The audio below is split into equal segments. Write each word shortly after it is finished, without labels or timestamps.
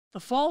The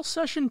fall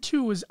session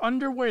 2 is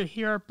underway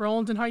here at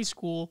Burlington High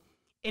School,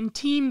 and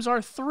teams are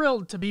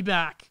thrilled to be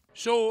back.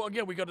 So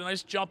again, we got a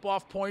nice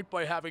jump-off point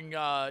by having,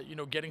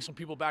 getting some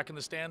people back in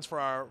the stands for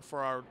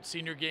our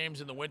senior games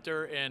in the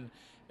winter,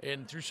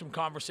 and through some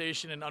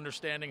conversation and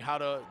understanding how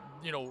to,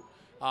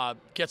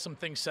 get some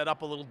things set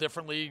up a little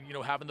differently.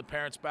 Having the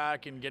parents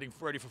back and getting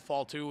ready for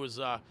fall 2 is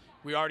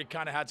we already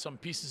kind of had some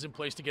pieces in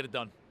place to get it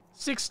done.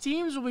 6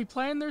 teams will be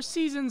playing their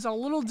seasons a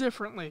little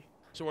differently.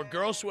 So our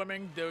girls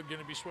swimming, they're going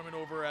to be swimming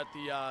over at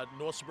the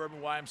North Suburban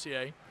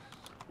YMCA.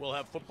 We'll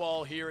have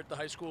football here at the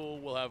high school.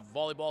 We'll have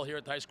volleyball here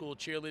at the high school.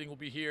 Cheerleading will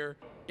be here.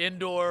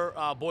 Indoor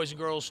boys and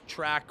girls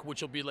track,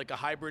 which will be like a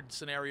hybrid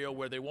scenario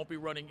where they won't be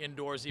running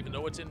indoors. Even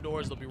though it's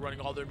indoors, they'll be running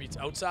all their meets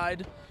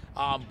outside,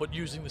 but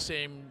using the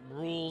same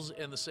rules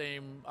and the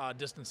same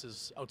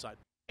distances outside.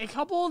 A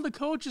couple of the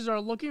coaches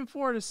are looking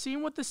forward to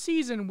seeing what the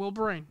season will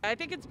bring. I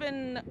think it's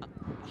been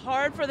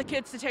hard for the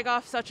kids to take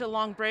off such a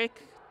long break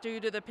due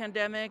to the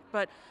pandemic,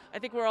 but I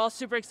think we're all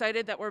super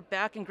excited that we're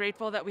back and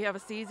grateful that we have a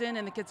season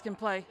and the kids can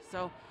play.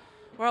 So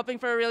we're hoping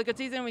for a really good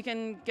season. We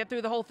can get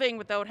through the whole thing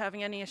without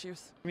having any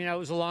issues. It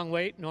was a long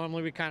wait.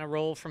 Normally we kind of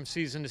roll from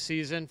season to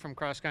season, from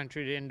cross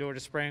country to indoor to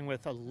spring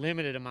with a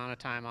limited amount of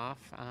time off.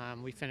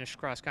 We finished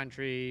cross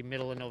country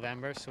middle of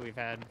November, so we've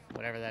had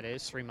whatever that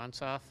is, 3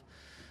 months off.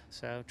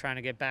 So trying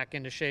to get back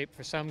into shape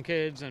for some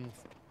kids, and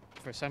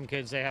for some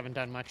kids they haven't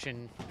done much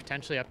in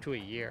potentially up to a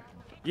year.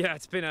 Yeah,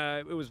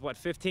 it was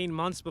 15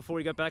 months before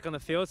we got back on the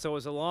field, so it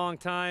was a long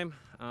time.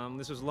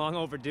 This was long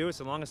overdue. It's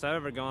the longest I've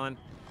ever gone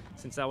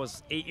since I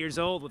was 8 years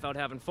old without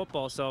having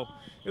football. So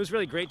it was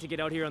really great to get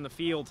out here on the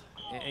field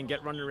and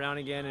get running around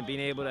again and being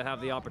able to have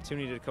the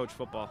opportunity to coach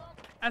football.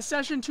 As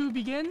session 2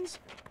 begins,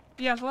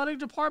 the athletic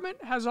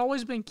department has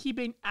always been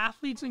keeping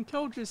athletes and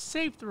coaches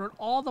safe throughout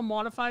all the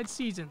modified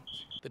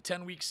seasons. The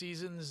 10-week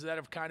seasons that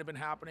have kind of been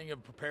happening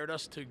have prepared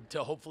us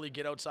to hopefully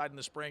get outside in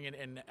the spring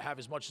and have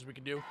as much as we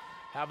can do.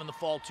 Having the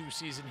fall 2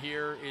 season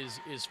here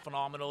is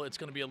phenomenal. It's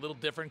going to be a little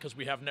different because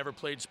we have never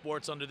played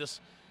sports under this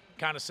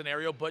kind of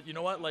scenario. But you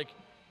know what?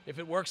 If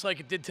it works like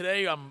it did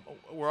today,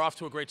 we're off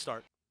to a great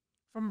start.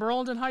 From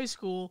Burlington High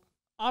School,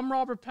 I'm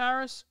Robert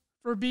Paris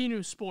for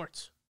BNEWS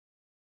Sports.